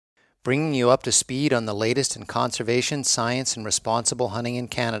bringing you up to speed on the latest in conservation, science, and responsible hunting in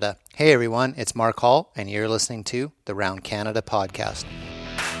Canada. Hey everyone, it's Mark Hall, and you're listening to the Round Canada podcast.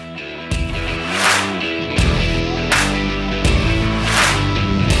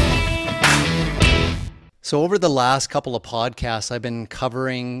 So over the last couple of podcasts, I've been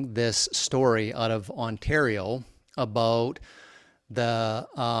covering this story out of Ontario about the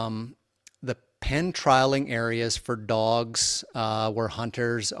pen trialing areas for dogs where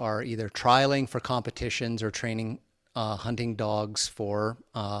hunters are either trialing for competitions or training hunting dogs for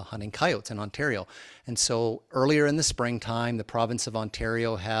hunting coyotes in Ontario. And so earlier in the springtime, the province of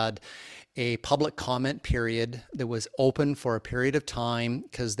Ontario had a public comment period that was open for a period of time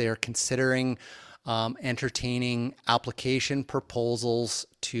because they're considering entertaining application proposals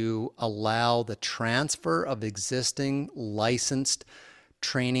to allow the transfer of existing licensed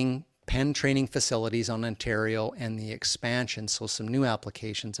pen training facilities on Ontario and the expansion. So some new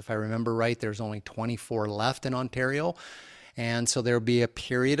applications. If I remember right, there's only 24 left in Ontario. And so there'll be a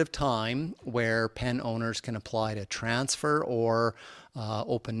period of time where pen owners can apply to transfer or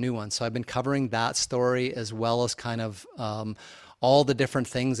open new ones. So I've been covering that story as well as kind of all the different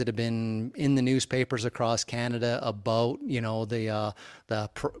things that have been in the newspapers across Canada about, the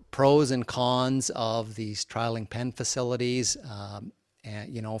pros and cons of these trialing pen facilities,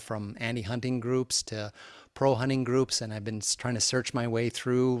 from anti-hunting groups to pro-hunting groups. And I've been trying to search my way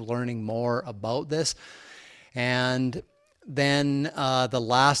through learning more about this. And then the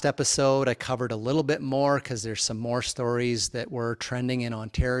last episode, I covered a little bit more because there's some more stories that were trending in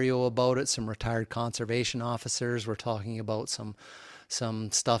Ontario about it. Some retired conservation officers were talking about some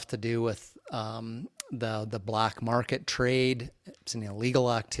stuff to do with the black market trade. It's an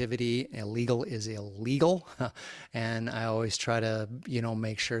illegal activity. Illegal is illegal. And I always try to,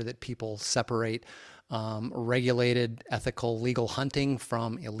 make sure that people separate regulated, ethical, legal hunting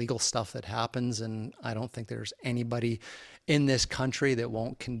from illegal stuff that happens. And I don't think there's anybody in this country that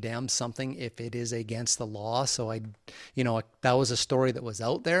won't condemn something if it is against the law. So that was a story that was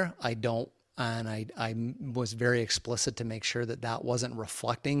out there. I was very explicit to make sure that wasn't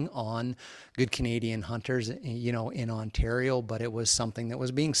reflecting on good Canadian hunters, in Ontario, but it was something that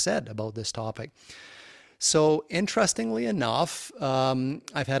was being said about this topic. So interestingly enough,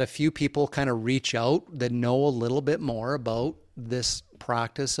 I've had a few people kind of reach out that know a little bit more about this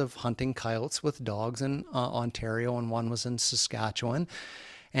practice of hunting coyotes with dogs in Ontario, and one was in Saskatchewan.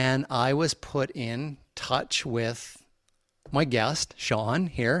 And I was put in touch with my guest, Sean,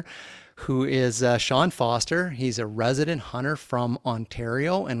 here, who is Sean Foster. He's a resident hunter from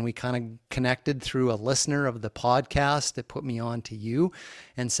Ontario, and we kind of connected through a listener of the podcast that put me on to you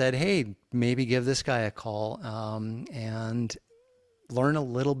and said, hey, maybe give this guy a call and learn a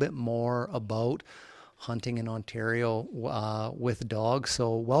little bit more about hunting in Ontario with dogs.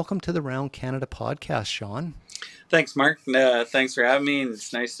 So welcome to the Round Canada podcast, Sean. Thanks, Mark. Thanks for having me, and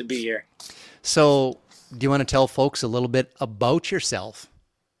it's nice to be here. So do you want to tell folks a little bit about yourself?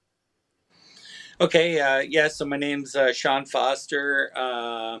 Okay, so my name's Sean Foster.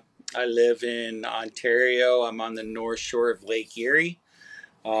 I live in Ontario. I'm on the north shore of Lake Erie.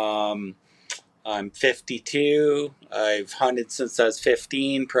 I'm 52. I've hunted since I was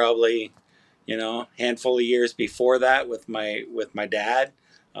 15, probably, handful of years before that with my dad.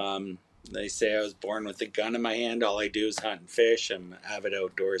 They say I was born with a gun in my hand. All I do is hunt and fish. I'm an avid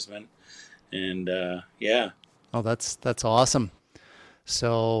outdoorsman. And Oh, that's awesome.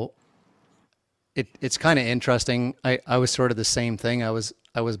 So it's kind of interesting. I was sort of the same thing. I was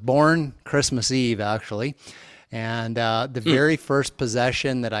born Christmas Eve, actually. And the very first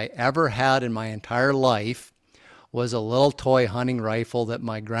possession that I ever had in my entire life was a little toy hunting rifle that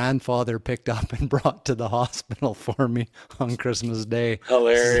my grandfather picked up and brought to the hospital for me on Christmas Day.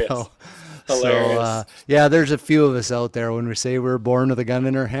 Hilarious. Hilarious. So, there's a few of us out there when we say we're born with a gun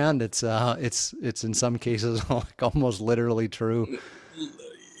in our hand. It's in some cases like almost literally true.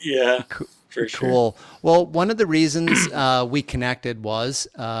 Yeah. For sure. Cool. Well, one of the reasons we connected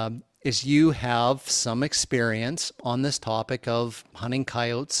is you have some experience on this topic of hunting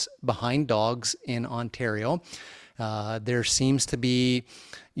coyotes behind dogs in Ontario. There seems to be,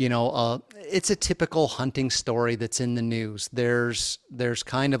 it's a typical hunting story that's in the news. There's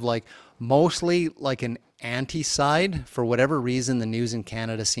kind of like mostly like an anti-side. For whatever reason, the news in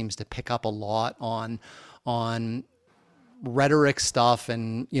Canada seems to pick up a lot on rhetoric stuff,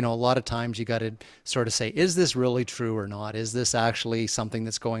 and a lot of times you got to sort of say, is this really true or not? Is this actually something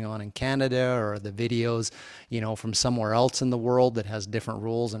that's going on in Canada, or the videos from somewhere else in the world that has different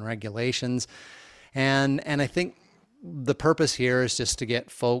rules and regulations? And I think the purpose here is just to get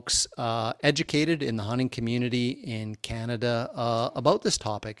folks educated in the hunting community in Canada about this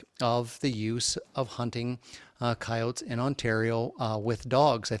topic of the use of hunting coyotes in Ontario with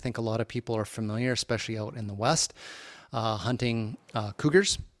dogs. I think a lot of people are familiar, especially out in the West, hunting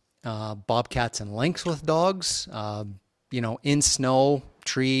cougars, bobcats, and lynx with dogs. In snow,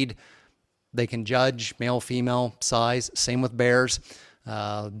 treed, they can judge male, female, size. Same with bears.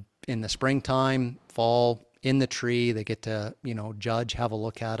 In the springtime, fall, in the tree, they get to judge, have a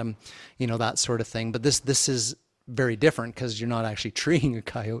look at them, that sort of thing. But this is very different because you're not actually treeing a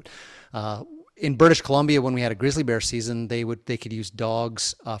coyote. In British Columbia, when we had a grizzly bear season, they could use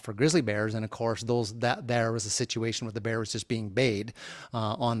dogs for grizzly bears, and of course, there was a situation where the bear was just being bayed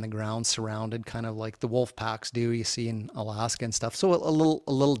on the ground, surrounded, kind of like the wolf packs do. You see in Alaska and stuff. So a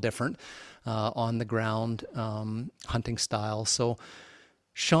little different on the ground hunting style. So,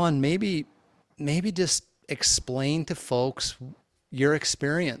 Sean, maybe just explain to folks your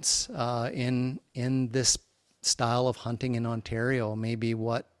experience in this style of hunting in Ontario. Maybe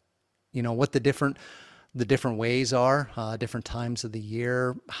what the different ways are, different times of the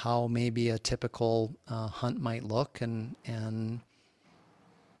year, how maybe a typical hunt might look, and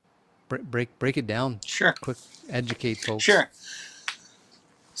break it down. Sure. Quick, educate folks. Sure.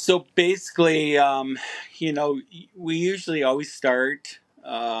 So basically, we usually always start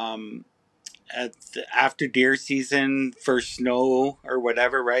after deer season for snow or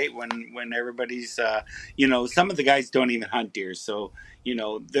whatever, right? When everybody's, some of the guys don't even hunt deer, so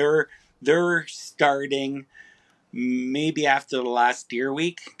they're starting maybe after the last deer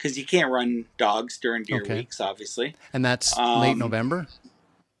week because you can't run dogs during deer weeks, obviously. And that's late November.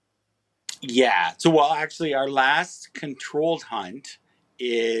 Yeah. So, well, actually, our last controlled hunt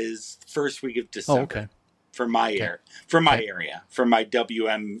is first week of December. Oh, okay. For my area, for my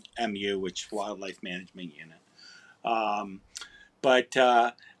WMMU, which Wildlife Management Unit. But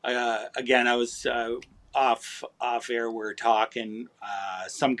again, I was off air. We're talking.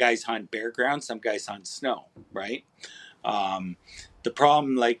 Some guys hunt bare ground, some guys hunt snow. Right. The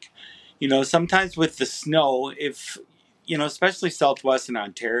problem, sometimes with the snow, if especially southwestern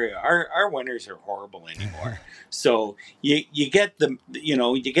Ontario, our winters are horrible anymore. So you get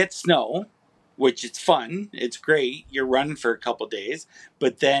you get snow, which is fun. It's great. You're running for a couple days,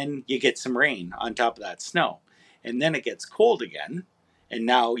 but then you get some rain on top of that snow. And then it gets cold again. And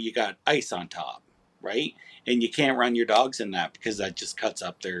now you got ice on top, right? And you can't run your dogs in that because that just cuts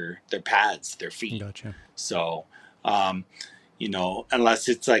up their pads, their feet. Gotcha. So, unless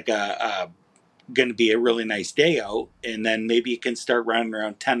it's like going to be a really nice day out, and then maybe you can start running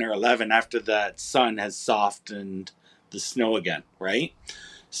around 10 or 11 after that sun has softened the snow again, right?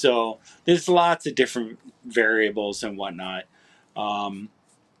 So there's lots of different variables and whatnot.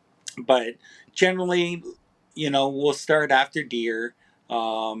 But generally, we'll start after deer,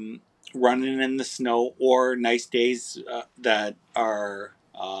 running in the snow or nice days that are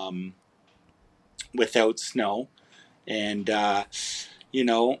without snow. And,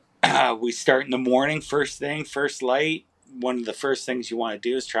 we start in the morning, first light. One of the first things you want to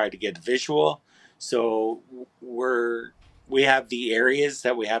do is try to get a visual. So we have the areas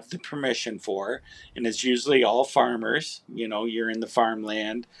that we have the permission for, and it's usually all farmers. You're in the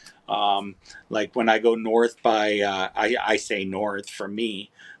farmland. Like when I go north by, I say north for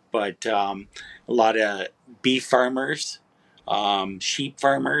me, but a lot of beef farmers, sheep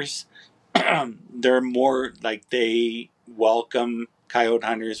farmers, they're more like they welcome coyote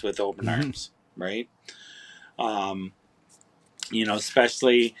hunters with open arms, right?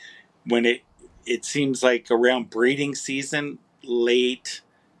 Especially when it seems like around breeding season, late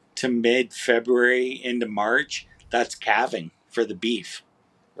to mid-February into March, that's calving for the beef,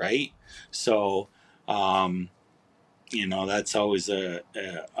 right? So, that's always a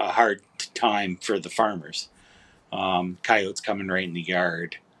hard time for the farmers. Coyotes coming right in the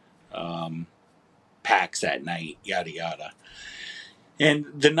yard, packs at night, yada, yada. And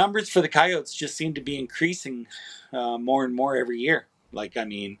the numbers for the coyotes just seem to be increasing more and more every year.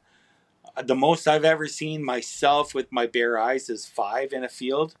 The most I've ever seen myself with my bare eyes is 5 in a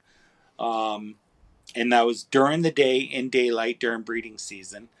field. And that was during the day, in daylight, during breeding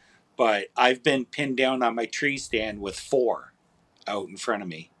season. But I've been pinned down on my tree stand with 4 out in front of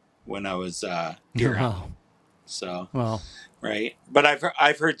me when I was deer hunting. So, right. But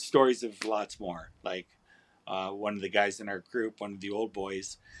I've heard stories of lots more. Like one of the guys in our group, one of the old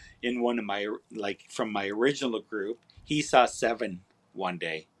boys, in one of my, from my original group, he saw 7 one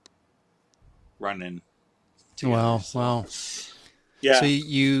day running together. Wow. Yeah. So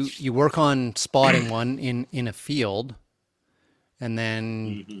you work on spotting one in a field, and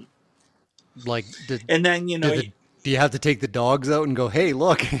then Do you have to take the dogs out and go, hey,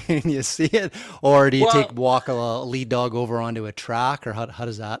 look, and you see it, or do you Well, walk a lead dog over onto a track, or how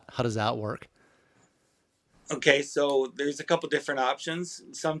does that work? okay, so there's a couple different options.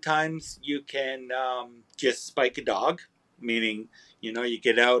 Sometimes you can just spike a dog, meaning, you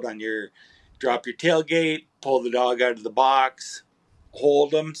get out on drop your tailgate, pull the dog out of the box,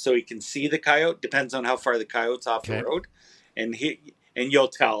 hold him so he can see the coyote. Depends on how far the coyote's off the Okay. road, and you'll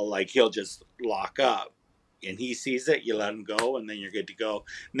tell, like, he'll just lock up, and he sees it. You let him go, and then you're good to go.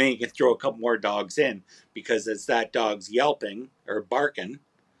 And then you can throw a couple more dogs in, because as that dog's yelping or barking,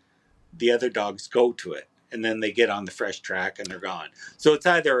 the other dogs go to it, and then they get on the fresh track and they're gone. So it's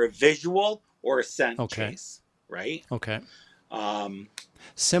either a visual or a scent Okay. chase, right? Okay. Um,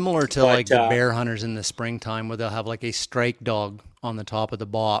 Similar to but like the bear hunters in the springtime where they'll have like a strike dog on the top of the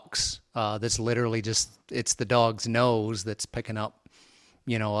box that's literally just, it's the dog's nose that's picking up,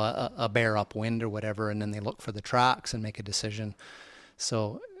 a bear upwind or whatever, and then they look for the tracks and make a decision.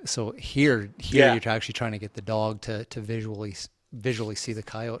 So here yeah, you're actually trying to get the dog to visually see the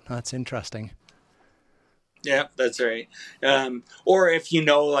coyote. That's interesting. yeah, that's right. Or if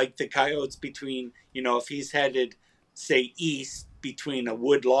like the coyotes between, if he's headed, say, east between a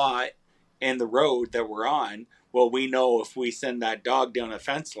wood lot and the road that we're on, well, we know if we send that dog down a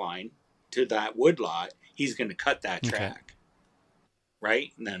fence line to that wood lot, he's going to cut that Okay. track,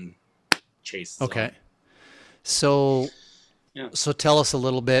 right? And then chases Okay. on. So Yeah. so tell us a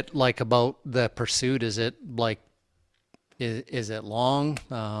little bit like about the pursuit. Is it like is it long?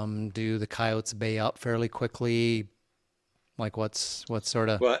 Do the coyotes bay up fairly quickly? Like what's sort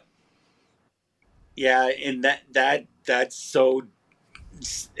of Well, yeah, and that's so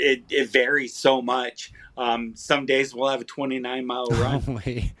it varies so much. Some days we'll have a 29-mile run.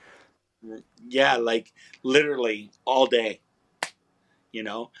 only Yeah, like literally all day.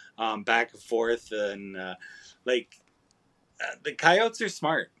 Back and forth, and like the coyotes are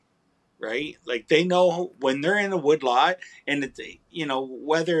smart, right? Like they know when they're in a wood lot, and it's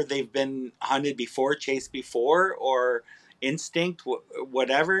whether they've been hunted before, chased before, or instinct,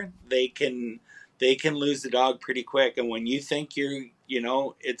 whatever, they can lose the dog pretty quick. And when you think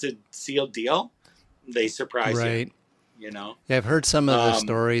it's a sealed deal, they surprise you. right. You know, Yeah, I've heard some of the um,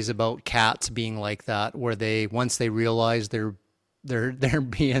 stories about cats being like that, where they once they realize they're they're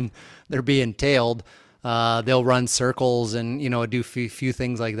being tailed, they'll run circles and do a few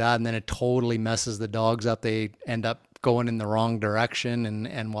things like that, and then it totally messes the dogs up. They end up going in the wrong direction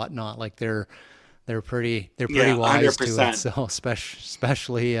and whatnot. Like they're pretty yeah, one hundred wise to it. percent. So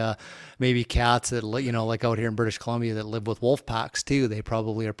especially maybe cats that like out here in British Columbia that live with wolf packs too. They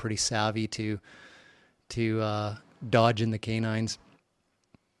probably are pretty savvy to dodging the canines.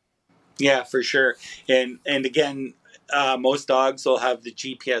 Yeah, for sure. And again, most dogs will have the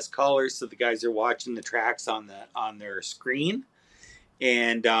GPS collars, so the guys are watching the tracks on their screen,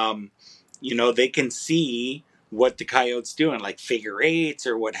 and they can see what the coyote's doing, like figure eights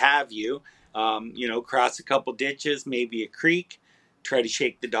or what have you. Cross a couple ditches, maybe a creek, try to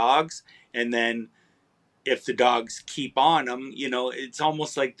shake the dogs, and then if the dogs keep on them, it's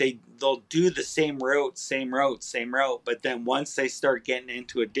almost like they'll do the same route, same route, same route. But then once they start getting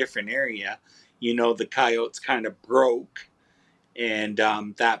into a different area, the coyotes kind of broke and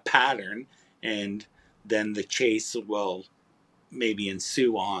that pattern, and then the chase will maybe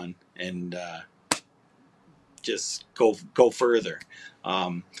ensue on and just go further.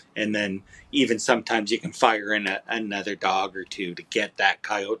 And then even sometimes you can fire in another dog or two to get that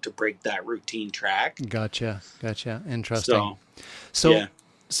coyote to break that routine track. Gotcha. Interesting. So So yeah,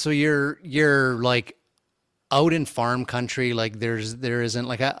 so you're like out in farm country, like there isn't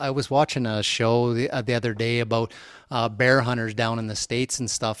like I was watching a show the other day about bear hunters down in the States and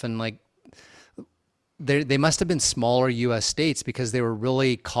stuff, and like they must have been smaller U.S. states because they were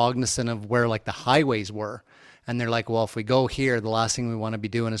really cognizant of where like the highways were, and they're like, well, if we go here, the last thing we want to be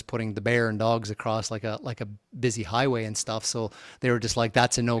doing is putting the bear and dogs across like a busy highway and stuff. So they were just like,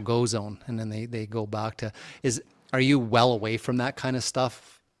 that's a no go zone, and then they go back to is. Are you well away from that kind of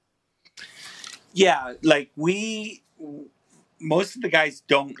stuff? yeah. Like most of the guys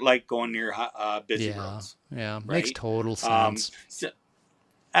don't like going near busy Yeah, roads, yeah, makes right? total Um, sense. so,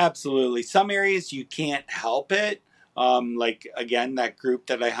 absolutely. Some areas you can't help it. Like again, that group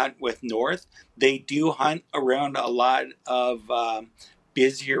that I hunt with north, they do hunt around a lot of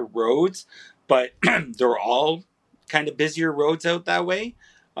busier roads, but they're all kind of busier roads out that way.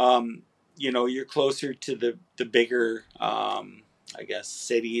 Um, you're closer to the bigger, I guess,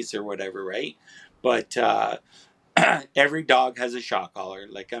 cities or whatever, right? But every dog has a shot collar.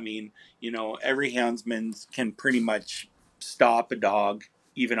 Like, I mean, every houndsman can pretty much stop a dog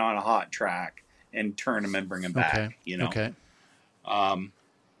even on a hot track and turn them and bring them Okay. back. Okay.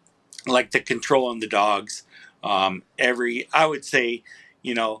 Like the control on the dogs. I would say,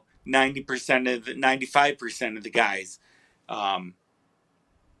 90% of 95% of the guys um,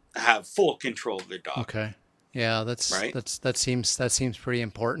 have full control of their dog, Okay. Yeah, right? that seems pretty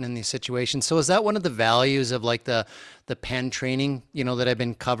important in these situations. So is that one of the values of like the pen training, that I've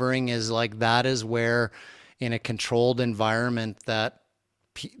been covering is like that is where in a controlled environment that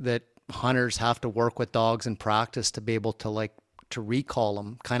hunters have to work with dogs in practice to be able to like to recall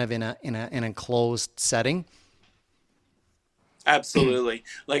them kind of in an enclosed setting. Absolutely.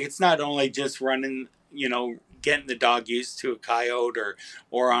 Like it's not only just running, getting the dog used to a coyote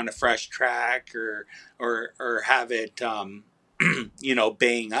or on a fresh track or have it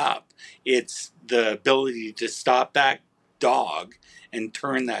baying up. It's the ability to stop that dog and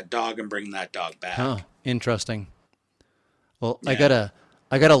turn that dog and bring that dog Huh. back. Interesting. Well, Yeah.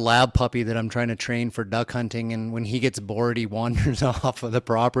 I got a lab puppy that I'm trying to train for duck hunting, and when he gets bored, he wanders off of the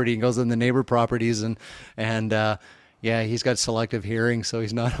property and goes in the neighbor properties, and yeah, he's got selective hearing, so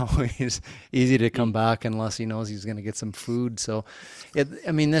he's not always easy to come back unless he knows he's going to get some food. So,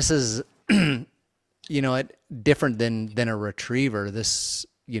 I mean, this is different than a retriever. This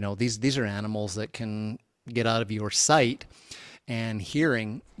these are animals that can get out of your sight and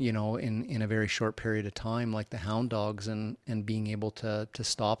hearing, in a very short period of time, like the hound dogs, and being able to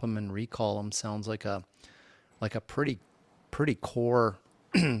stop them and recall them sounds like a pretty core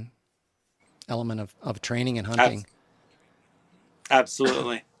element of training and hunting.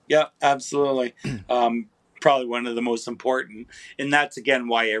 Absolutely. Yeah, absolutely. Probably one of the most important. And that's again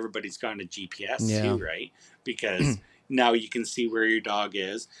why everybody's gone to GPS Yeah. too, right? Because now you can see where your dog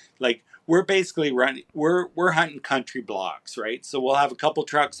is. Like we're basically running we're hunting country blocks, right? So we'll have a couple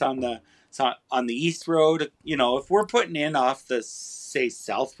trucks on the east road. If we're putting in off the say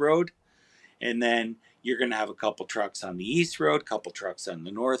south road, and then you're going to have a couple trucks on the east road, couple trucks on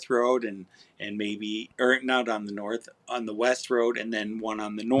the north road, and maybe or not on the north, on the west road, and then one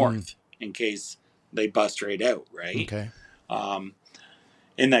on the Mm, north in case they bust right out, right? okay. um,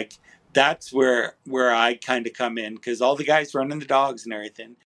 and like that's where I kind of come in because all the guys running the dogs and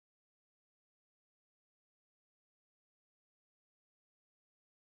everything.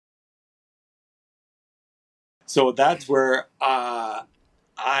 So that's where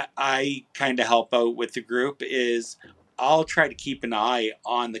I kind of help out with the group is I'll try to keep an eye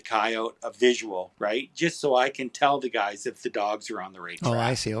on the coyote, a visual, right? Just so I can tell the guys if the dogs are on the right Oh,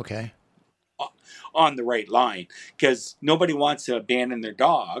 I track, see. Okay. on the right line. Because nobody wants to abandon their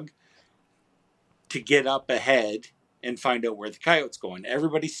dog to get up ahead and find out where the coyote's going.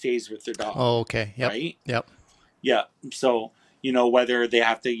 Everybody stays with their dog, Oh, okay. Yep. right? Yep. Yeah. So, whether they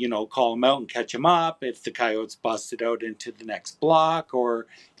have to, call them out and catch them up if the coyote's busted out into the next block or,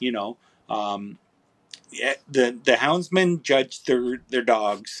 you know, um, yeah, the houndsmen judge their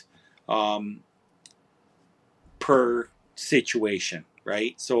dogs um, per situation,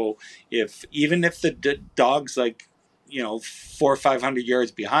 right? So if even if the dog's like 400 or 500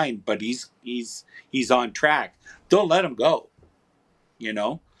 yards behind, but he's on track, don't let him go. You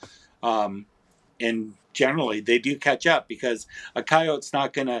know, um, and generally they do catch up because a coyote's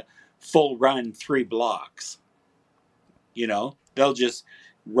not going to full run 3 blocks. They'll just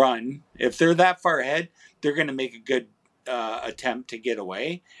run. If they're that far ahead, they're going to make a good attempt to get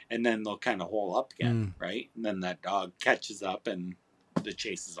away, and then they'll kind of hole up again, Mm, right? And then that dog catches up, and the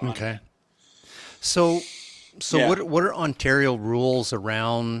chase is on okay. again. So so Yeah. what are Ontario rules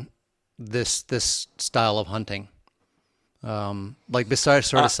around this style of hunting? Like besides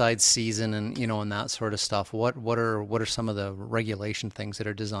sort Uh, of side season and and that sort of stuff, what are some of the regulation things that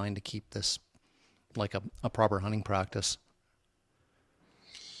are designed to keep this like a proper hunting practice?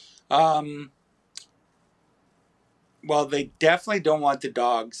 um, well, they definitely don't want the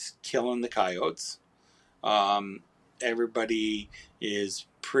dogs killing the coyotes. Um, Everybody is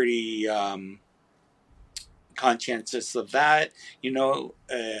pretty conscientious of that.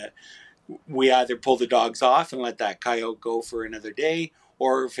 We either pull the dogs off and let that coyote go for another day,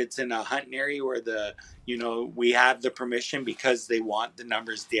 or if it's in a hunting area where we have the permission because they want the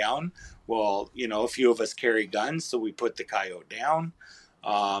numbers down. Well, a few of us carry guns, so we put the coyote down.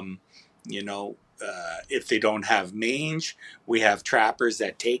 um, if they don't have mange, we have trappers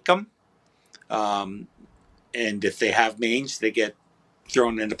that take them. um, and if they have mange, they get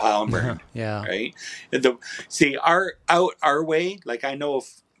thrown in a pile and burned, Yeah. right? See, our way, like I know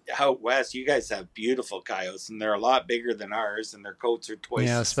if out west, you guys have beautiful coyotes, and they're a lot bigger than ours, and their coats are Yeah, twice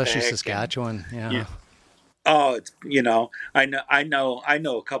as especially thick, and Saskatchewan. yeah. Yeah. Oh, it's I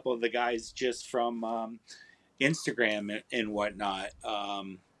know a couple of the guys just from Instagram and whatnot.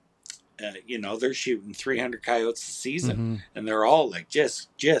 they're shooting 300 coyotes a season, Mm-hmm. and they're all like just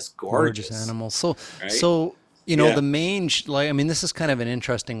Gorgeous gorgeous, animals. So, right? so Yeah. the mange, like, I mean, this is kind of an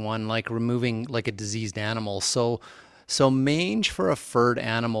interesting one, like removing like a diseased animal. So mange for a furred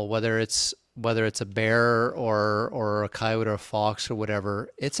animal, whether it's a bear or a coyote or a fox or whatever,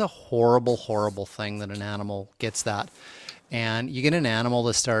 it's a horrible, horrible thing that an animal gets that. And you get an animal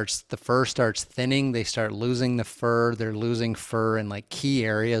that the fur starts thinning, they start losing the fur, they're losing fur in like key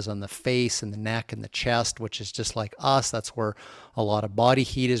areas on the face and the neck and the chest, which is just like us. That's where a lot of body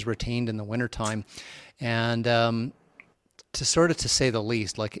heat is retained in the wintertime. And to say the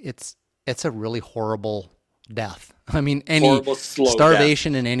least, like it's a really horrible death. I mean, any Horrible slow death.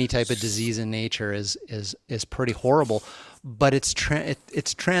 starvation in any type of disease in nature is pretty horrible, but it's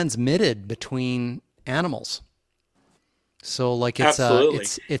transmitted between animals. So like it's a Absolutely.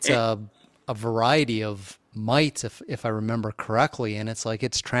 it's a variety of mites, if I remember correctly, and it's like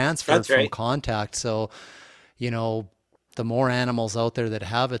it's transferred That's from right. contact. So you know, the more animals out there that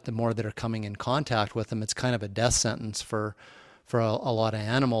have it, the more that are coming in contact with them. It's kind of a death sentence for a lot of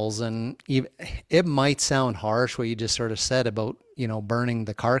animals. And it might sound harsh what you just sort of said about burning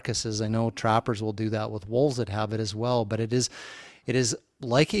the carcasses. I know trappers will do that with wolves that have it as well, but it is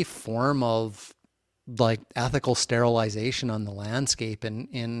like a form of like ethical sterilization on the landscape and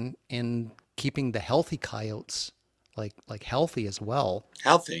in keeping the healthy coyotes like healthy as well.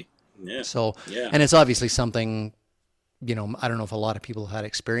 Healthy. Yeah. So, Yeah. and it's obviously something, I don't know if a lot of people have had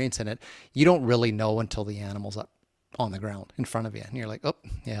experience in it. You don't really know until the animal's up on the ground in front of you and you're like, oh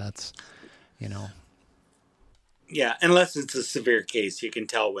yeah, it's you know Yeah, unless it's a severe case, you can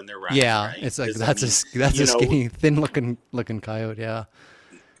tell when they're running, yeah, right? it's like Because I mean, that's you a know, skinny thin looking coyote. Yeah.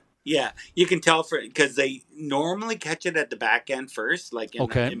 yeah, you can tell for because they normally catch it at the back end first, like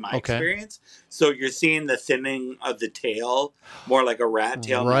Okay. in my Okay. experience. So you're seeing the thinning of the tail, more like a rat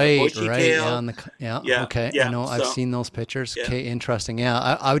tail, not a Right, bushy right. Yeah, tail. on yeah, Yeah, okay. I yeah. know I've So seen those pictures. yeah, Okay, interesting. Yeah,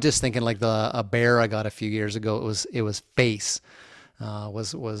 I was just thinking like a bear I got a few years ago. It was face.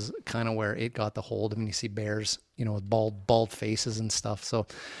 Was kind of where it got the hold. I mean, you see bears, with bald faces and stuff. So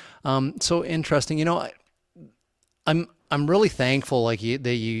interesting. I'm really thankful like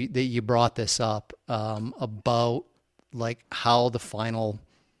that you brought this up about like how the final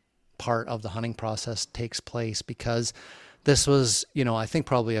part of the hunting process takes place because this was, I think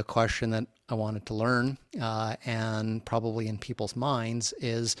probably a question that I wanted to learn, and probably in people's minds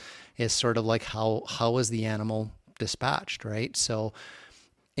is sort of like how is the animal dispatched, right? So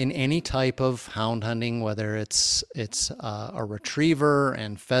in any type of hound hunting, whether it's a retriever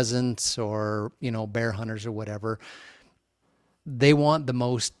and pheasants or bear hunters or whatever, they want the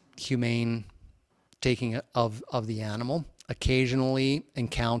most humane taking of the animal. Occasionally,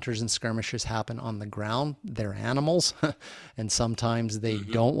 encounters and skirmishes happen on the ground. They're animals, and sometimes they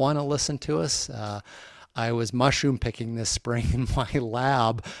hmm don't want to listen to us. I was mushroom picking this spring in my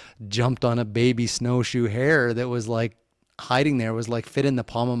lab, jumped on a baby snowshoe hare that was like hiding there, was like fit in the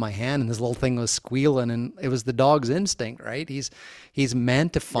palm of my hand, and this little thing was squealing, and it was the dog's instinct, right? He's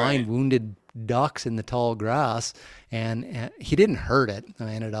meant to find right, wounded ducks in the tall grass, and he didn't hurt it.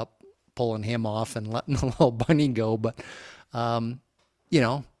 I ended up pulling him off and letting the little bunny go, but um, you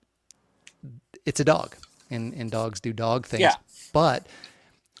know, it's a dog, and dogs do dog yeah. things. But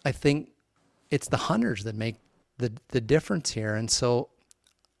I think it's the hunters that make the difference here. And so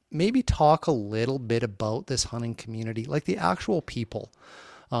maybe talk a little bit about this hunting community, like the actual people,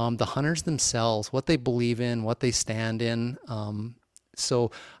 the hunters themselves, what they believe in, what they stand in.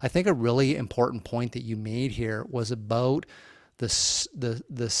 So I think a really important point that you made here was about this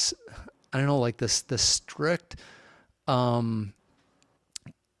I don't know, like this strict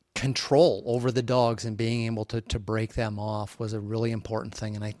control over the dogs and being able to break them off was a really important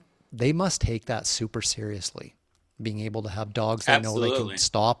thing. And they must take that super seriously. Being able to have dogs they know they can Absolutely.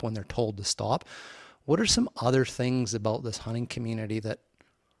 stop when they're told to stop. What are some other things about this hunting community that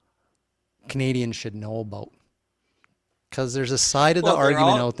Canadians should know about? Because there's a side of the Well, they're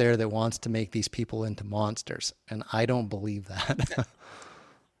argument all out there that wants to make these people into monsters, and I don't believe that.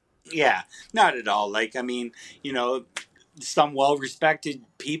 yeah, not at all. Like I mean, you know, some well-respected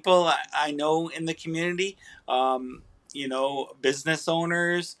people I know in the community. Business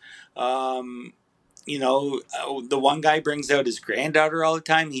owners. Um, the one guy brings out his granddaughter all the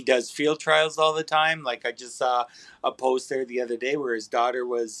time. He does field trials all the time. Like I just saw a post there the other day where his daughter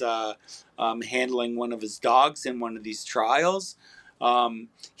was handling one of his dogs in one of these trials.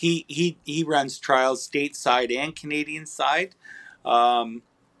 He runs trials stateside and Canadian side. Um,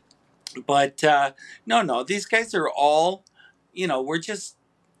 but no, these guys are all, we're just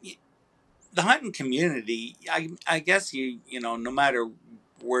the hunting community. I guess no matter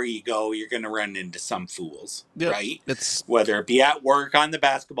where you go, you're going to run into some fools, Yep. right? It's Whether it be at work, on the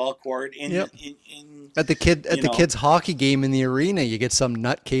basketball court, yep. in At you the know, kids hockey game in the arena, you get some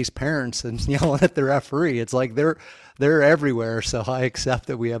nutcase parents and yelling at the referee. It's like they're everywhere. So I accept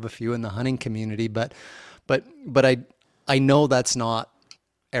that we have a few in the hunting community, but I know that's not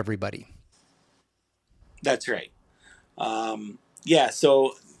everybody. that's right. Yeah,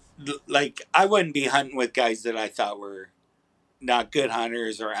 so like I wouldn't be hunting with guys that I thought were not good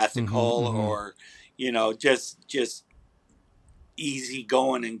hunters or Mm-hmm, ethical mm-hmm. or just easy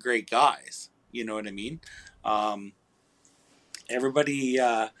going and great guys. You know what I mean? Um, everybody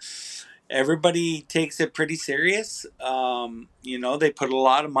everybody takes it pretty serious. They put a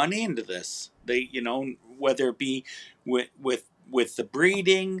lot of money into this. They, whether it be with the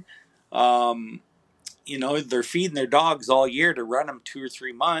breeding, um, they're feeding their dogs all year to run them 2 or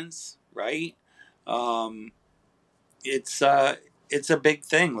 3 months, right? Um, it's it's a big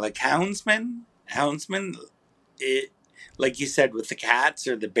thing. Like houndsmen, it like you said with the cats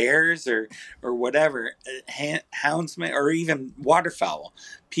or the bears or whatever, houndsmen or even waterfowl,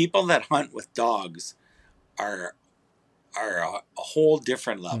 people that hunt with dogs are a whole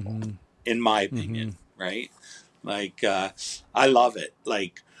different level, Mm-hmm. in my Mm-hmm. opinion, right? Like I love it.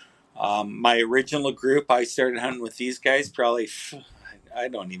 Like my original group, I started hunting with these guys probably. I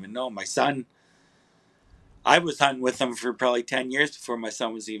don't even know. My son, I was hunting with them for probably 10 years before my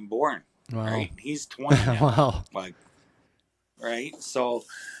son was even born. Wow. Right? He's 20 now. Wow. Like, right? So,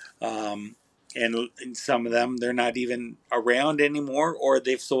 um, and some of them, they're not even around anymore or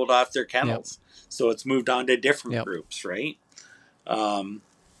they've sold off their Yep. kennels. So it's moved on to different Yep. groups, right? Um,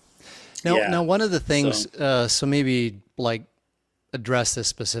 Now yeah. one of the So, things, so maybe like address this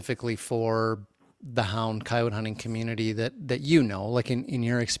specifically for the hound coyote hunting community that like in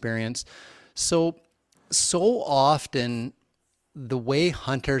your experience. So so often the way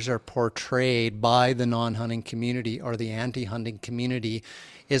hunters are portrayed by the non-hunting community or the anti-hunting community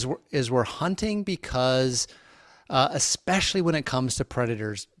is we're hunting because especially when it comes to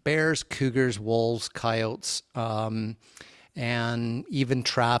predators, bears, cougars, wolves, coyotes, and even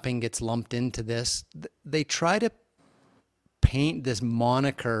trapping gets lumped into this. They try to paint this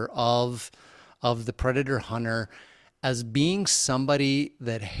moniker of the predator hunter as being somebody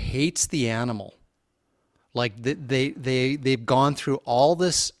that hates the animal. Like they've gone through all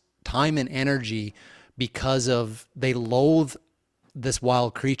this time and energy because of they loathe this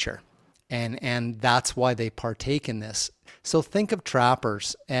wild creature, and that's why they partake in this. So think of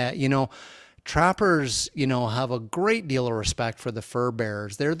trappers. Trappers, have a great deal of respect for the fur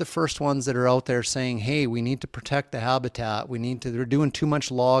bearers. They're the first ones that are out there saying, "Hey, we need to protect the habitat. We need to. They're doing too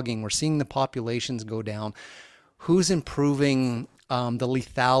much logging. We're seeing the populations go down." Who's improving the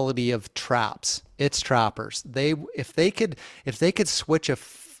lethality of traps? It's trappers. If they could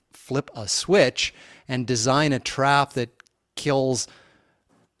flip a switch and design a trap that kills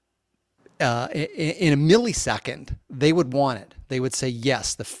in a millisecond, they would want it. They would say,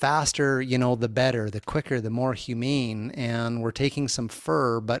 yes, the faster, the better, the quicker, the more humane. And we're taking some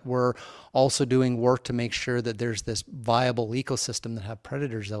fur, but we're also doing work to make sure that there's this viable ecosystem that have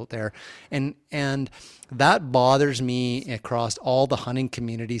predators out there. And that bothers me across all the hunting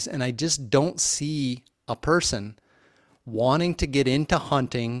communities. And I just don't see a person wanting to get into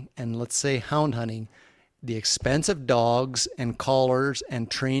hunting and let's say hound hunting, the expense of dogs and collars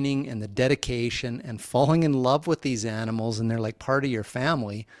and training and the dedication and falling in love with these animals and they're like part of your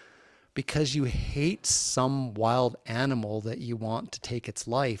family because you hate some wild animal that you want to take its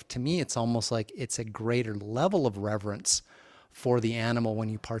life. To me, it's almost like it's a greater level of reverence for the animal when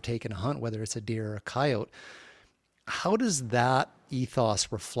you partake in a hunt, whether it's a deer or a coyote. How does that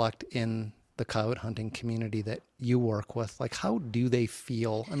ethos reflect in the coyote hunting community that you work with? Like, how do they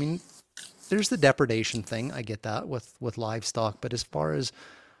feel? I mean, there's the depredation thing. I get that with livestock, but as far as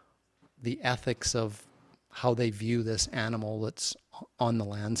the ethics of how they view this animal that's on the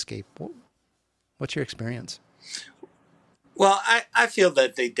landscape, what's your experience? well, I feel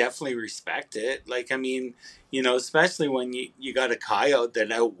that they definitely respect it. Like, I mean, especially when you got a coyote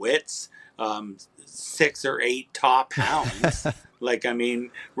that outwits 6 or 8 top hounds. Like, I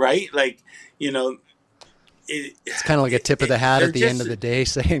mean, right? Like, you know, it, It's kind of like a tip of the hat they're at the end just of the day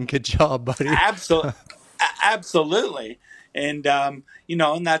saying, good job, buddy. absolutely, absolutely. And,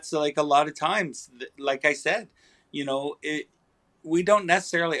 and that's like a lot of times, like I said, we don't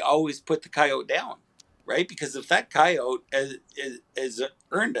necessarily always put the coyote down, right? Because if that coyote has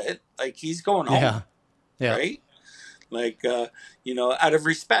earned it, like he's going home, Yeah. Yeah. right? Like, out of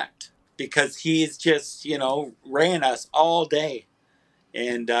respect, because he's just, ran us all day.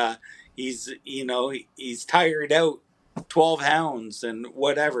 And he's tired out 12 hounds and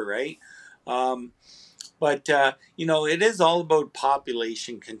whatever, right? Um, but it is all about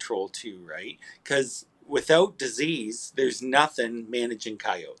population control too, right? Because without disease, there's nothing managing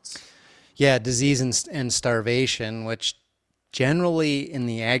coyotes. Yeah, disease and starvation, which generally in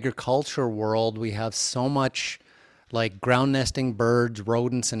the agriculture world, we have so much like ground nesting birds,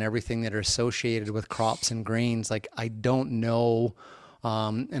 rodents, and everything that are associated with crops and grains. Like, I don't know,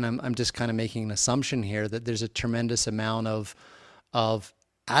 and I'm just kind of making an assumption here that there's a tremendous amount of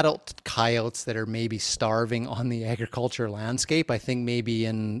adult coyotes that are maybe starving on the agriculture landscape. I think maybe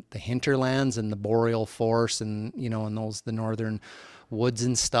in the hinterlands and the boreal forests and, in the northern woods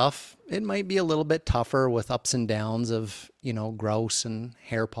and stuff, it might be a little bit tougher with ups and downs of, grouse and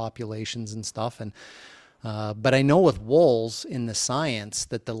hare populations and stuff. But I know with wolves in the science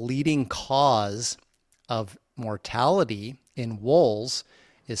that the leading cause of mortality in wolves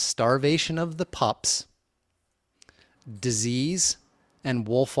is starvation of the pups, disease, and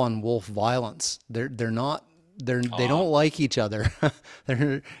wolf on wolf violence. They're not they Oh, don't like each other.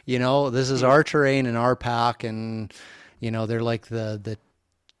 This is our terrain and our pack, and they're like the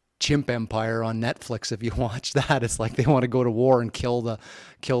chimp empire on Netflix. If you watch that, it's like they want to go to war and kill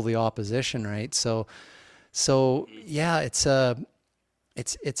the opposition, right? So yeah, it's a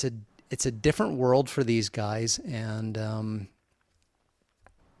different world for these guys, and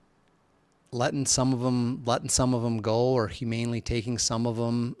letting some of them go, or humanely taking some of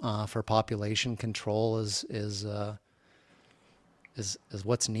them for population control is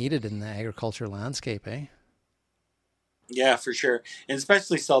what's needed in the agriculture landscape, eh? yeah, for sure. And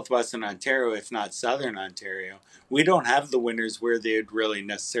especially southwestern Ontario, if not southern Ontario. We don't have the winters where they'd really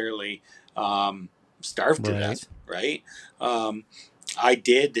necessarily um, starve to Right. death, right? Um, I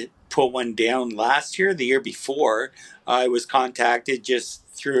did put one down last year. The year before, I was contacted just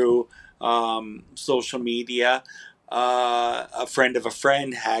through social media. A friend of a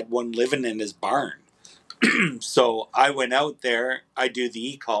friend had one living in his barn. So I went out there. I do the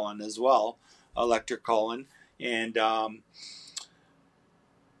e-calling as well, electric calling, and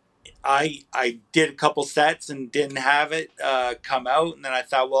I did a couple sets and didn't have it come out, and then I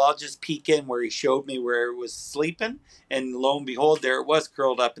thought, well, I'll just peek in where he showed me where it was sleeping, and lo and behold, there it was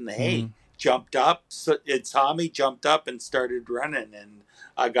curled up in the hay. Mm. Jumped up, so it saw me, jumped up, and started running, and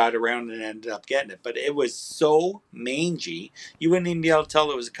I got around and ended up getting it. But it was so mangy, you wouldn't even be able to tell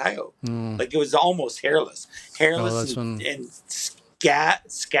it was a coyote. Mm. Like it was almost hairless, Oh, hairless that's and, when and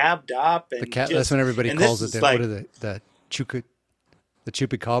scabbed up, the and cat. That's just, when everybody and calls this it is what like are the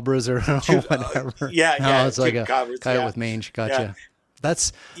chupacabras or whatever. yeah, No, yeah, it's like a chupacabras, coyote yeah, with mange. yeah, Gotcha.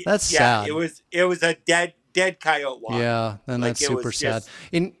 That's yeah. It sad. was it was a dead coyote walking. Yeah, and Like that's it super was sad. just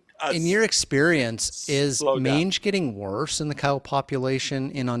In a in your experience, is slow death. mange getting worse in the cow population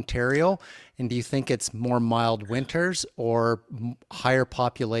in Ontario? And do you think it's more mild winters or higher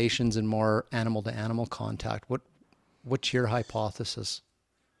populations and more animal to animal contact? What's your hypothesis?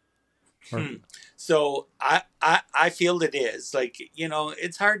 Or So I feel it is like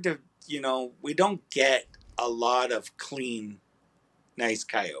it's hard to we don't get a lot of clean nice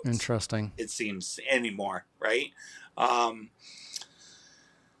coyotes. interesting. It seems anymore, right? Um,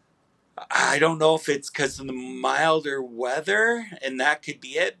 I don't know if it's because of the milder weather, and that could be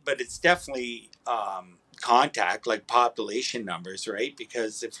it, but it's definitely contact, like population numbers, right?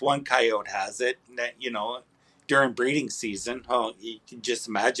 Because if one coyote has it, during breeding season, oh, you can just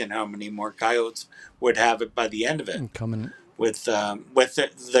imagine how many more coyotes would have it by the end of it Coming, with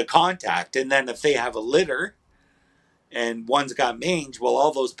the contact. And then if they have a litter and one's got mange, well,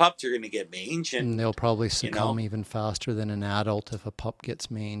 all those pups are going to get mange, and and they'll probably you succumb know, even faster than an adult if a pup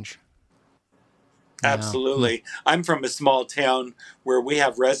gets mange. Yeah. Hmm. absolutely. I'm from a small town where we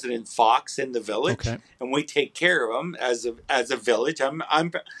have resident fox in the village, Okay. and we take care of them as a village.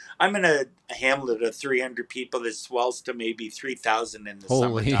 I'm in a hamlet of 300 people that swells to maybe 3,000 in the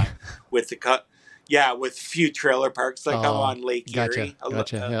Holy. summertime, with the cut. Yeah, with a few trailer parks, like I'm Oh, on Lake gotcha. Erie,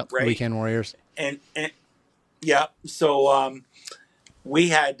 Gotcha. Yeah. right? Weekend warriors. And yeah, so we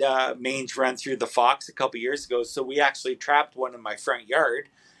had mange run through the fox a couple years ago, so we actually trapped one in my front yard,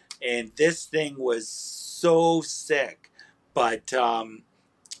 and this thing was so sick. But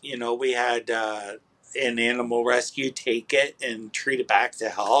we had an animal rescue take it and treat it back to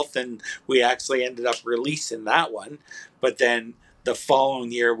health, and we actually ended up releasing that one. But then the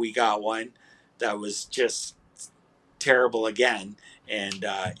following year, we got one that was just terrible again, and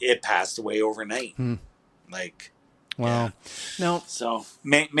it passed away overnight. Hmm. Like, yeah. Wow. Now, So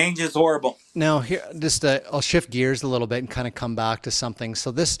mange is horrible. here, just I'll shift gears a little bit and kind of come back to something.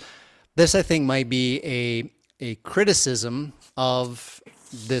 So this I think might be a criticism of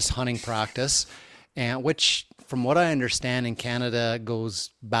this hunting practice, and which from what I understand in Canada,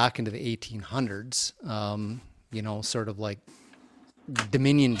 goes back into the 1800s, sort of like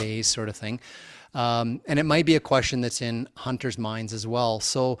Dominion days sort of thing. And it might be a question that's in hunters' minds as well.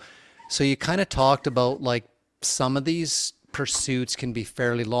 So you kind of talked about like some of these pursuits can be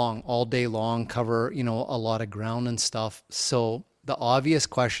fairly long, all day long, cover, a lot of ground and stuff. So the obvious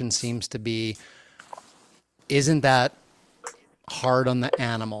question seems to be, isn't that hard on the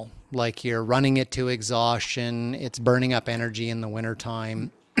animal? Like you're running it to exhaustion, it's burning up energy in the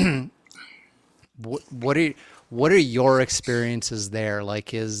wintertime. What are your experiences there?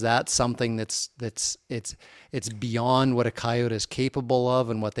 Like, is that something it's beyond what a coyote is capable of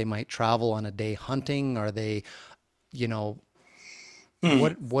and what they might travel on a day hunting? Are they, you know,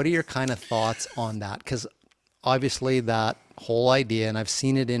 what are your kind of thoughts on that? Because obviously that whole idea, and I've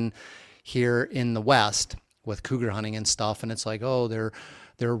seen it in here in the West with cougar hunting and stuff, and it's like, oh, they're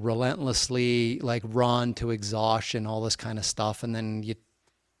relentlessly like run to exhaustion, all this kind of stuff, and then you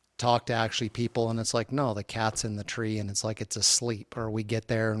talk to actually people and it's like, no, the cat's in the tree and it's like it's asleep, or we get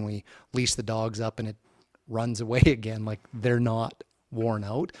there and we leash the dogs up and it runs away again, like they're not worn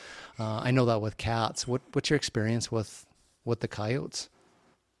out. I know that with cats. What's your experience with the coyotes?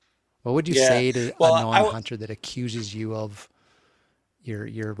 What would you Yeah. say to a Well, non-hunter that accuses you of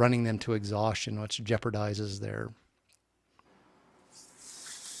you're running them to exhaustion, which jeopardizes their...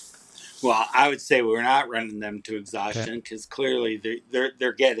 well, I would say we're not running them to Okay. exhaustion because clearly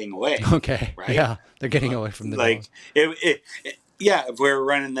they're getting away, Okay. right? Yeah, they're getting away from the dog. Like yeah, if we were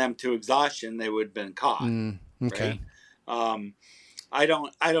running them to exhaustion, they would have been caught, Okay. right? Um, I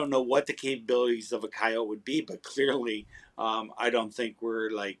don't know what the capabilities of a coyote would be, but clearly, I don't think we're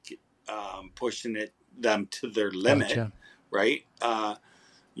like pushing them to their limit, Gotcha. right? They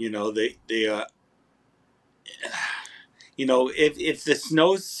if the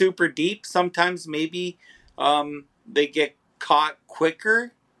snow's super deep, sometimes maybe they get caught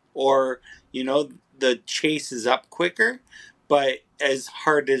quicker, or the chase is up quicker. But as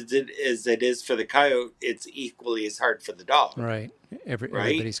hard as it is for the coyote, it's equally as hard for the dog, Right. right?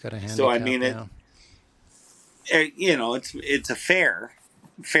 Everybody's got a So I handicap. mean, Yeah. it's a fair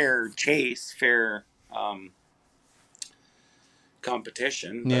chase, fair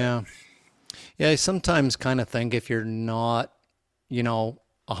competition, but Yeah. Yeah. I sometimes kind of think if you're not, a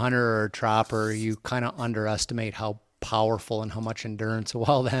hunter or a trapper, you kind of underestimate how powerful and how much endurance a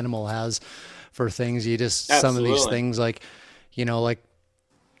wild animal has for things. Some of these absolutely, things like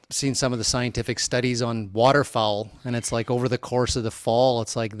seen some of the scientific studies on waterfowl, and it's like over the course of the fall,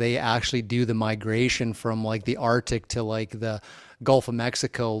 it's like they actually do the migration from like the Arctic to like the Gulf of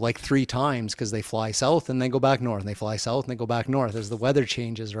Mexico like 3 times, because they fly south and they go back north, and they fly south and they go back north as the weather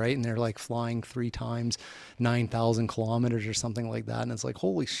changes, right? And they're like flying 3 times 9,000 kilometers or something like that, and it's like,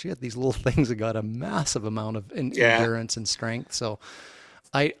 holy shit, these little things have got a massive amount of yeah. endurance and strength. So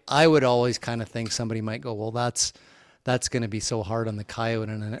I would always kind of think somebody might go, well, that's going to be so hard on the coyote,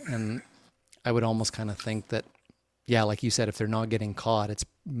 and I would almost kind of think that, yeah, like you said, if they're not getting caught, it's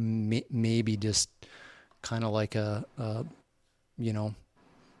maybe just kind of like a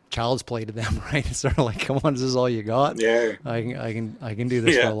child's play to them, right? It's sort of like, come on, this is all you got. Yeah. I can do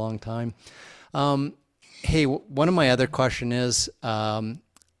this for a Yeah. long time. Hey, one of my other question is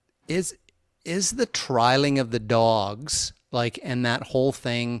is the trialing of the dogs, like, and that whole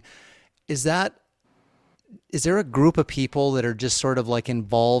thing, is that is there a group of people that are just sort of like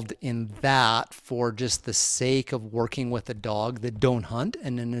involved in that for just the sake of working with a dog that don't hunt?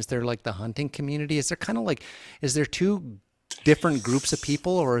 And then is there like the hunting community? Is there kind of like, is there two different groups of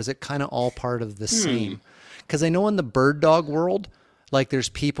people, or is it kind of all part of the Hmm. same? Because I know in the bird dog world, like there's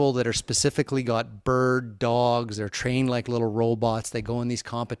people that are specifically got bird dogs. They're trained like little robots. They go in these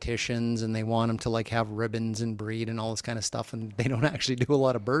competitions and they want them to like have ribbons and breed and all this kind of stuff. And they don't actually do a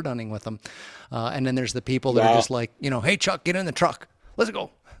lot of bird hunting with them. And then there's the people that are Wow. just like, hey, Chuck, get in the truck. Let's go.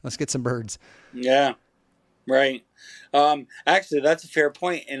 Let's get some birds. Yeah. Right. Actually, that's a fair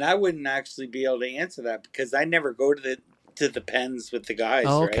point, and I wouldn't actually be able to answer that because I never go to the pens with the guys,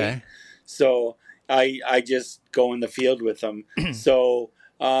 Oh, right? okay. So I just go in the field with them. So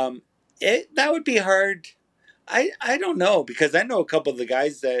it that would be hard. I don't know, because I know a couple of the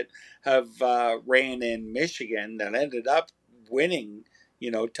guys that have ran in Michigan that ended up winning,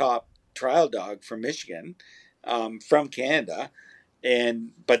 top trial dog from Michigan, from Canada,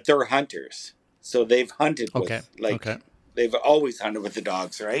 but they're hunters, so they've hunted Okay. with, Okay. like, they've always hunted with the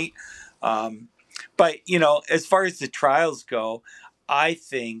dogs, right? um, but as far as the trials go, I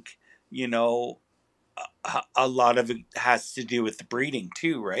think you know a lot of it has to do with the breeding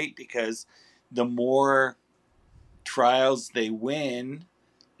too, right? Because the more trials they win,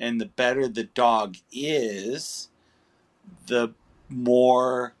 and the better the dog is, the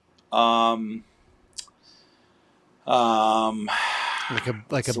more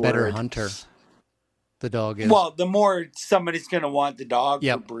like what's a the better word? hunter the dog is. Well, the more somebody's going to want the dog for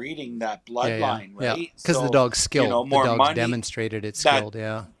Yep. breeding that Yeah. bloodline, Yeah. right? Because the So, dog's skilled. The more dog's money. demonstrated it's That skilled.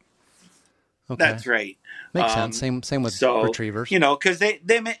 Yeah. Okay. that's right. Makes sense. Same with So retrievers. because they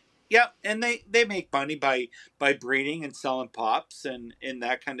make, yeah, and they make money by breeding and selling pups and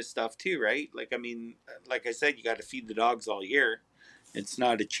that kind of stuff too, right? Like, I mean, like I said, you got to feed the dogs all year. It's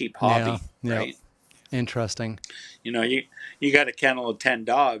not a cheap Yeah. hobby, Yeah. right? Interesting. You got a kennel of 10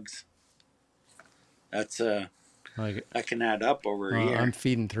 dogs. That's Like that can add up over a I'm year.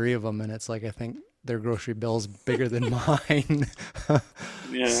 feeding 3 of them, and it's like I think their grocery bill's bigger than mine.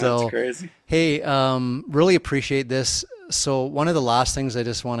 Yeah, that's So, crazy. hey, really appreciate this. So, one of the last things I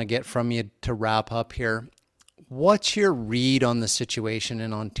just want to get from you to wrap up here. What's your read on the situation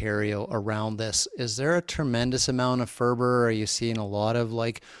in Ontario around this? Is there a tremendous amount of fervor? Are you seeing a lot of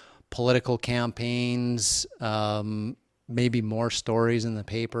like political campaigns, maybe more stories in the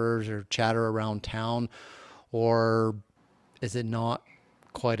papers or chatter around town? Or is it not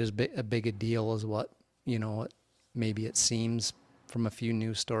quite as big a deal as what, maybe it seems from a few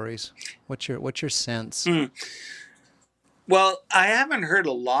news stories? What's your sense? Hmm. Well, I haven't heard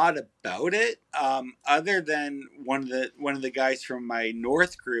a lot about it, other than one of the guys from my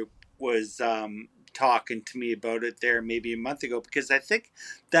North group was talking to me about it there maybe a month ago, because I think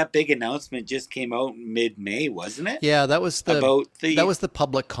that big announcement just came out mid May, wasn't it? Yeah, that was the About that the was the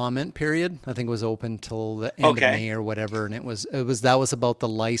public comment period. I think it was open till the end of okay, May or whatever, and that was about the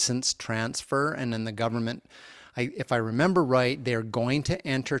license transfer, and then the government, if I remember right, they're going to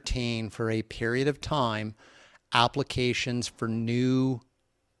entertain for a period of time applications for new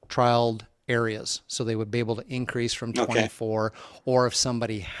trialed areas. So they would be able to increase from okay, 24, or if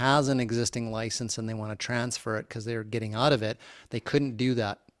somebody has an existing license and they want to transfer it because they're getting out of it, they couldn't do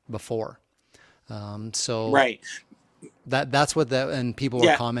that before. So right, that's what that, and people were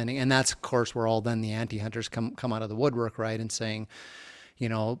yeah, commenting, and that's of course where all then the anti-hunters come out of the woodwork, right, and saying,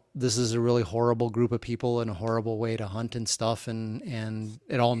 this is a really horrible group of people and a horrible way to hunt and stuff, and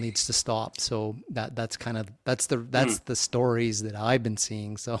it all needs to stop. So that's kind of mm, that's the stories that I've been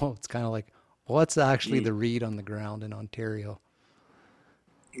seeing. So it's kind of like, what's actually mm, the read on the ground in Ontario?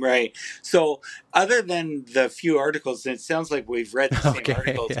 right. So, other than the few articles, it sounds like we've read the same Okay,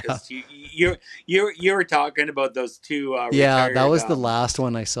 articles, yeah, because you were talking about those two yeah, that retired was the last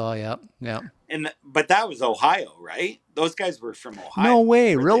one I saw. Yeah, yeah. but that was Ohio, right? Those guys were from No Ohio,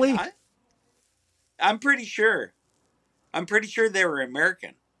 way, were they really? not? I'm pretty sure. I'm pretty sure they were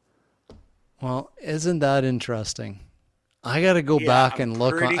American. Well, isn't that interesting? I got to go Yeah, back I'm and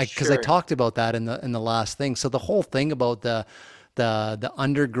look on, pretty because I sure. talked about that in the last thing. So the whole thing about the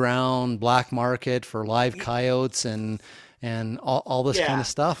underground black market for live Y- coyotes and all this kind of Yeah,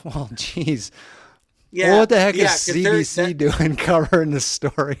 stuff. Well, geez, yeah, what the heck is yeah. Because they're CBC that doing covering this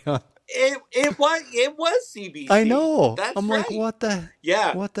story on? it was I CBC. know. That's I'm like, right. what the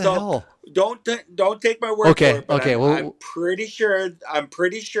Yeah. what the So hell? don't take my word for Okay, it, but okay. I'm Well, pretty sure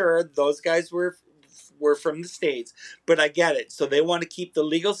those guys were from the States. But I get it. So they want to keep the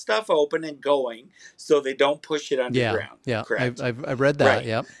legal stuff open and going, so they don't push it yeah, underground. yeah. I've Correct. I've, I've read that. Right.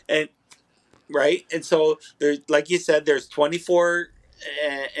 Yep. And right. And so there's, like you said, there's 24,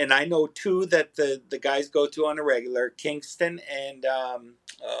 and I know two that the guys go to on a regular: Kingston and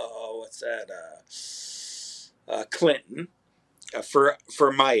oh, what's that? Clinton,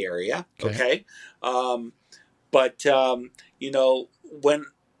 for my area. Okay. Okay. Um, but when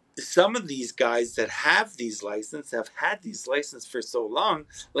some of these guys that have these licenses have had these licenses for so long,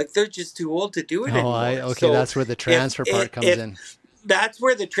 like, they're just too old to do it Oh, anymore. okay. So That's where the if transfer part comes if in. that's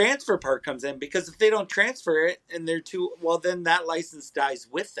where the transfer part comes in, because if they don't transfer it and they're too well, then that license dies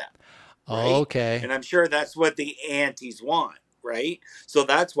with them, right? Okay. And I'm sure that's what the antis want, right? So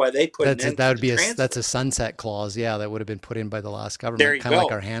that's why they put an end That to would the be that's transfer. a sunset clause. Yeah, that would have been put in by the last There government, you kind of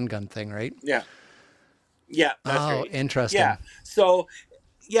like go. our handgun thing, right? Yeah, yeah, that's Oh, right. Yeah. interesting. So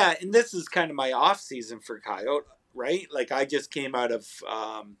yeah, and this is kind of my off season for coyote, right? Like, I just came out of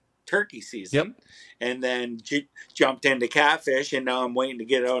turkey Yep. season, and then jumped into catfish, and now I'm waiting to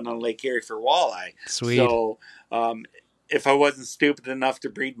get out on Lake Erie for walleye. Sweet. So um, if I wasn't stupid enough to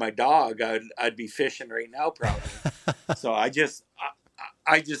breed my dog, I'd be fishing right now probably. So I just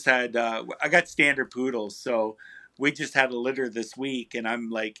had I got standard poodles, so we just had a litter this week, and I'm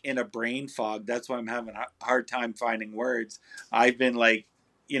like in a brain fog. That's why I'm having a hard time finding words. I've been like,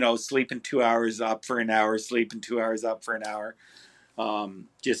 sleeping 2 hours up for an hour, sleeping 2 hours up for an hour,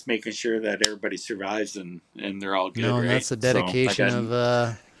 just making sure that everybody survives and they're all good, No, and right? that's the So I dedication got of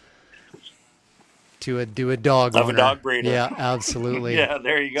do a dog of a owner. dog breeder. Yeah, absolutely. Yeah,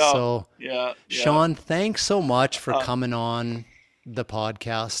 there you go. So, Yeah, yeah. Sean, thanks so much for Uh, coming on the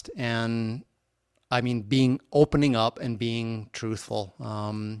podcast, and I mean, opening up and being truthful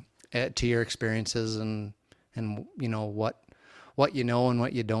to your experiences, and you know what you know and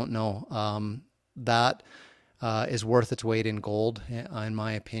what you don't know. That is worth its weight in gold, in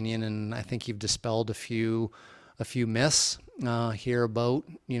my opinion. And I think you've dispelled a few myths here about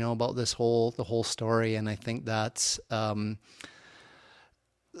about the whole story. And I think that's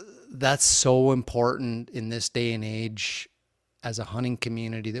so important in this day and age as a hunting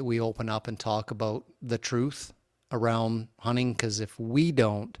community, that we open up and talk about the truth around hunting, because if we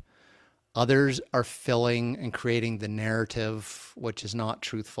don't, others are filling and creating the narrative which is not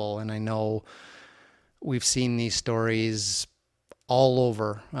truthful. And I know we've seen these stories all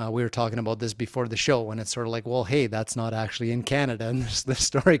over. We were talking about this before the show, and it's sort of like, well, hey, that's not actually in Canada. And this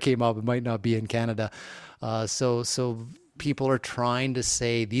story came up, it might not be in Canada. So people are trying to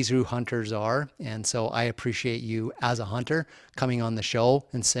say these are who hunters are. And so I appreciate you as a hunter coming on the show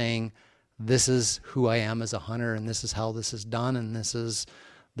and saying, this is who I am as a hunter, and this is how this is done, and this is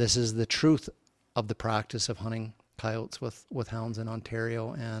the truth of the practice of hunting coyotes with hounds in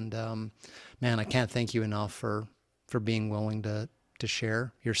Ontario. And man, I can't thank you enough for being willing to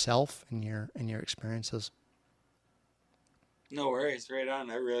share yourself and your experiences. No worries, right on.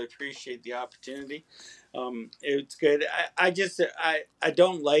 I really appreciate the opportunity. It's good. I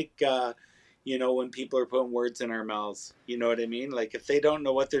don't like when people are putting words in our mouths. You know what I mean? Like, if they don't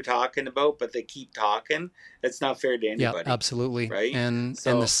know what they're talking about, but they keep talking, it's not fair to Yeah, anybody. absolutely. Right? And the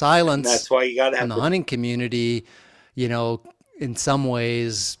So, and silence that's why you got to from have the the. hunting community, in some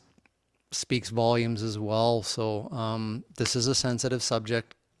ways speaks volumes as well. So this is a sensitive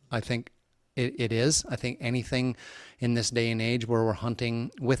subject. I think it is. I think anything in this day and age where we're hunting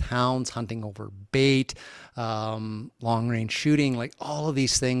with hounds, hunting over bait, long range shooting, like all of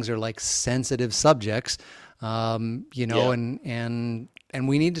these things are like sensitive subjects, Yeah. and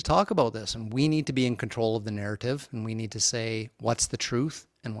we need to talk about this, and we need to be in control of the narrative, and we need to say what's the truth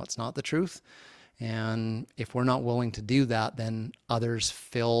and what's not the truth. And if we're not willing to do that, then others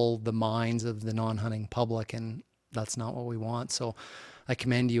fill the minds of the non-hunting public, and that's not what we want. So I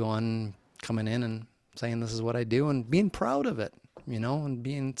commend you on coming in and saying this is what I do and being proud of it,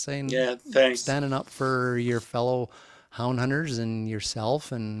 and Yeah. Thanks. standing up for your fellow hound hunters and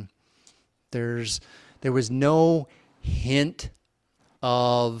yourself. And there was no hint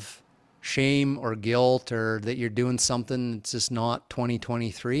of shame or guilt, or that you're doing something that's just not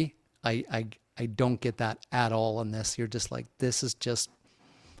 2023. I don't get that at all in this. You're just like, this is just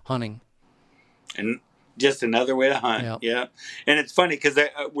hunting. And just another way to hunt. Yeah. Yeah. And it's funny because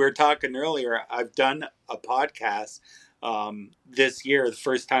we were talking earlier. I've done a podcast this year, the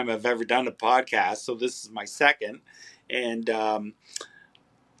first time I've ever done a podcast. So this is my second. And I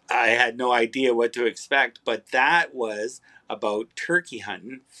had no idea what to expect. But that was about turkey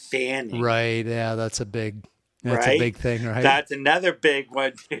hunting, fanning. Right. Yeah, that's a big Right? thing, right? That's another big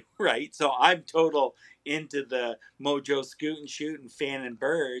one, too, right? So I'm total into the mojo scoot and shoot and fanning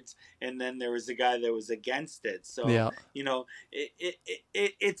birds, and then there was a guy that was against it. So Yeah.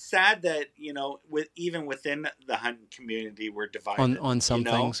 it's sad that even within the hunting community we're divided On some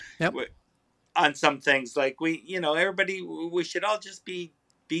things. Yep. On some things, like everybody, we should all just be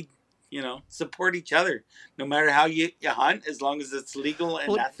support each other, no matter how you hunt, as long as it's legal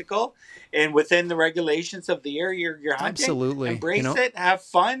and ethical and within the regulations of the area you're hunting. Absolutely. Embrace it, have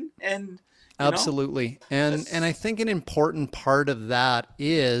fun, and absolutely. And I think an important part of that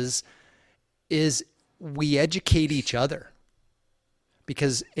is we educate each other,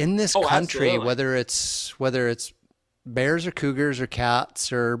 because in this country, absolutely. whether it's bears or cougars or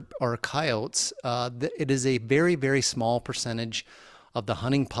cats or coyotes, it is a very, very small percentage of the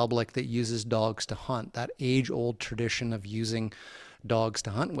hunting public that uses dogs to hunt, that age-old tradition of using dogs to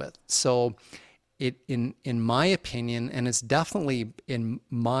hunt with. So in my opinion, and it's definitely in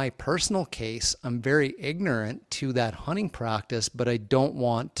my personal case, I'm very ignorant to that hunting practice, but I don't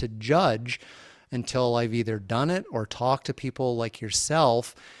want to judge until I've either done it or talked to people like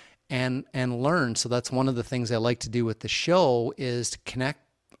yourself and learn. So that's one of the things I like to do with the show, is to connect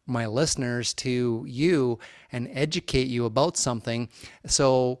my listeners to you and educate you about something.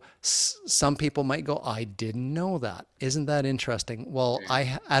 So some people might go, I didn't know that. Isn't that interesting? Well,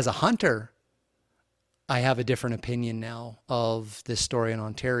 as a hunter, I have a different opinion now of this story in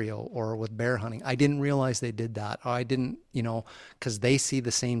Ontario or with bear hunting. I didn't realize they did that. Or I didn't, because they see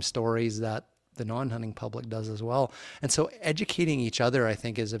the same stories that the non-hunting public does as well. And so educating each other, I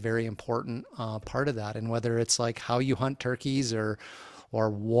think, is a very important part of that. And whether it's like how you hunt turkeys or or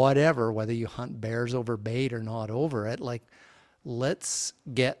whatever, whether you hunt bears over bait or not over it. Like, let's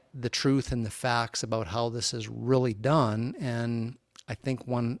get the truth and the facts about how this is really done. And I think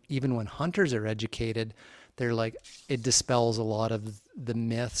even when hunters are educated, they're like, it dispels a lot of the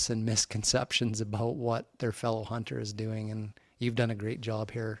myths and misconceptions about what their fellow hunter is doing. And you've done a great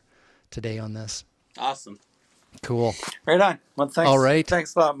job here today on this. Awesome. Cool. Right on. Well, thanks. All right.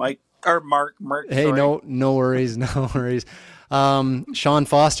 Thanks a lot, Mike. Or Mark. Hey, sorry. no worries. No worries. Sean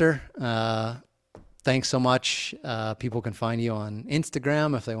Foster, thanks so much. People can find you on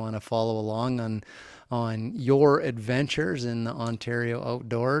Instagram if they want to follow along on your adventures in the Ontario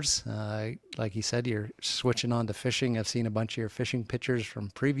outdoors. Like you said, you're switching on to fishing. I've seen a bunch of your fishing pictures from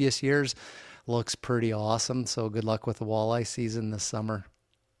previous years. Looks pretty awesome. So good luck with the walleye season this summer.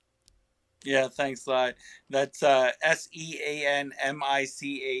 Yeah, thanks a lot. That's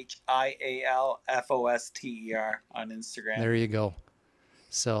SEANMICHIALFOSTER on Instagram. There you go.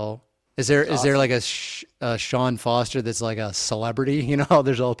 So is there like a Sean Foster that's like a celebrity? You know,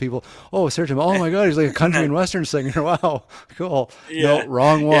 there's all people, oh, search him. Oh my God, he's like a country and western singer. Wow, cool. Yeah. No,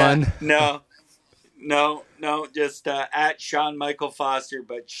 wrong one. Yeah. No, just at Sean Michael Foster,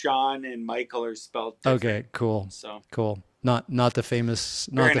 but Sean and Michael are spelled different. Okay, cool. So cool. Not the famous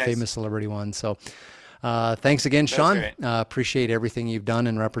famous celebrity one. So thanks again, that's Sean. right. Appreciate everything you've done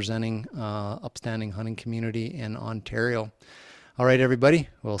in representing upstanding hunting community in Ontario. All right, everybody.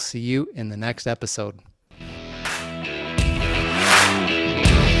 We'll see you in the next episode.